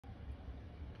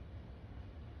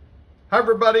Hi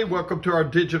everybody, welcome to our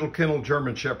digital kennel,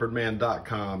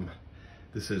 GermanShepherdMan.com.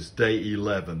 This is day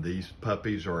 11. These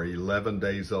puppies are 11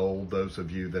 days old. Those of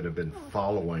you that have been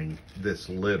following this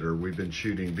litter, we've been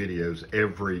shooting videos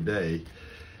every day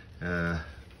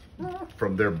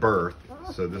from their birth.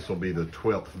 So this will be the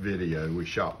 12th video. We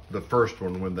shot the first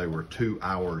one when they were 2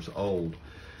 hours old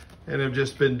and have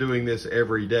just been doing this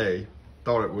every day.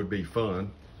 Thought it would be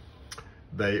fun.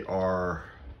 They are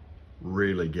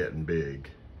really getting big.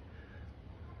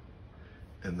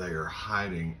 And they are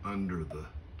hiding under the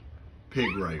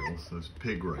pig rails. Those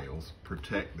pig rails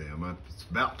protect them. It's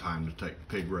about time to take the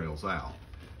pig rails out.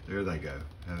 There they go.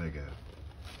 There they go.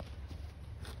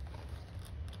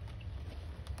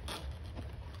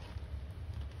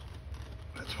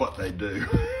 That's what they do.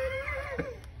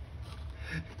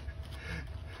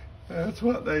 That's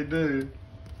what they do.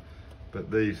 But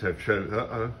these have shown,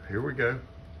 uh-oh, here we go.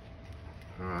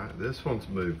 All right, this one's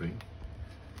moving.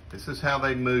 This is how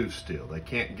they move still. They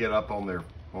can't get up on their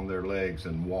legs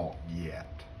and walk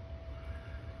yet.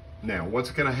 Now, what's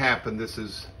gonna happen, this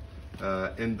is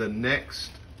in the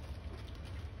next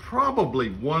probably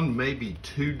 1, maybe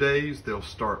 2 days, they'll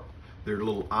start, their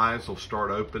little eyes will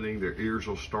start opening, their ears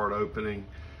will start opening,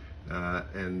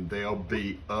 and they'll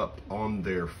be up on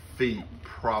their feet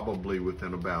probably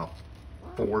within about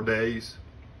 4 days.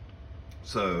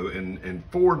 So in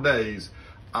 4 days,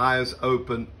 eyes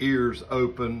open, ears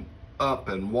open, up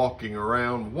and walking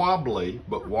around, wobbly,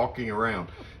 but walking around.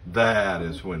 That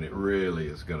is when it really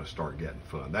is gonna start getting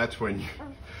fun. That's when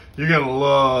you're gonna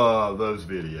love those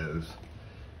videos.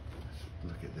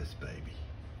 Look at this baby.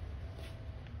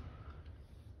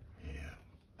 Yeah,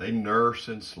 they nurse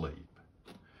and sleep.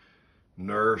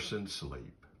 Nurse and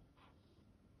sleep.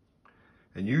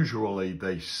 And usually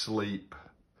they sleep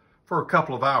for a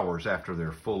couple of hours after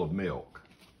they're full of milk.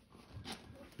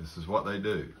 This is what they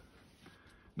do.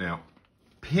 Now,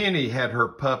 Penny had her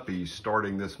puppies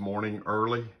starting this morning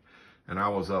early, and I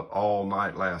was up all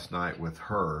night last night with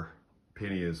her.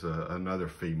 Penny is another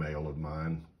female of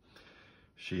mine.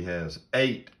 She has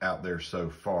 8 out there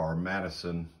so far.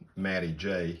 Maddie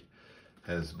J,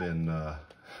 has been,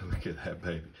 look at that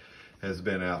baby, has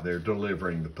been out there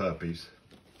delivering the puppies.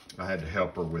 I had to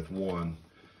help her with one.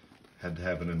 Had to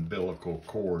have an umbilical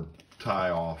cord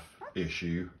tie-off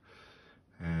issue.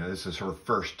 And this is her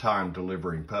first time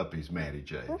delivering puppies, Maddie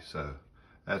J. So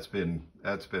that's been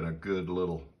a good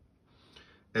little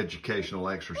educational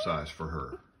exercise for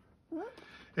her.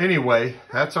 Anyway,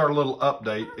 that's our little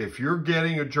update. If you're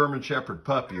getting a German Shepherd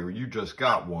puppy or you just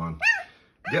got one,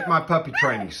 get my puppy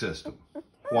training system.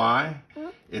 Why?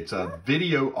 It's a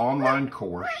video online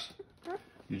course.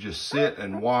 You just sit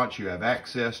and watch. You have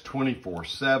access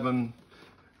 24/7.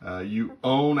 You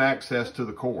own access to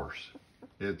the course.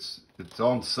 It's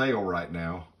on sale right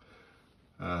now,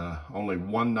 only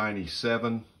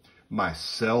 $197. My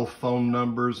cell phone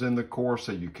number's in the course,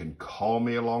 so you can call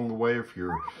me along the way if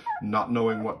you're not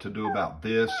knowing what to do about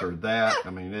this or that. I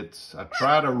mean, I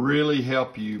try to really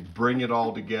help you bring it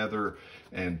all together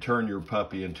and turn your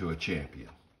puppy into a champion.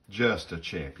 Just a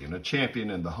champion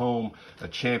in the home, a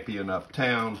champion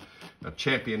uptown, a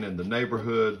champion in the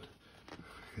neighborhood.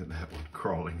 Look at that one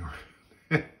crawling around.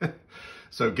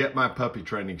 So get my puppy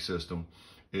training system.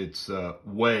 It's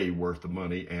way worth the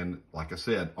money. And like I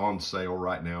said, on sale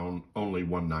right now, only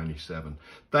 $197.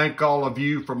 Thank all of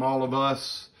you from all of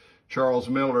us. Charles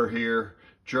Miller here,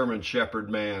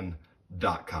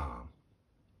 GermanShepherdMan.com.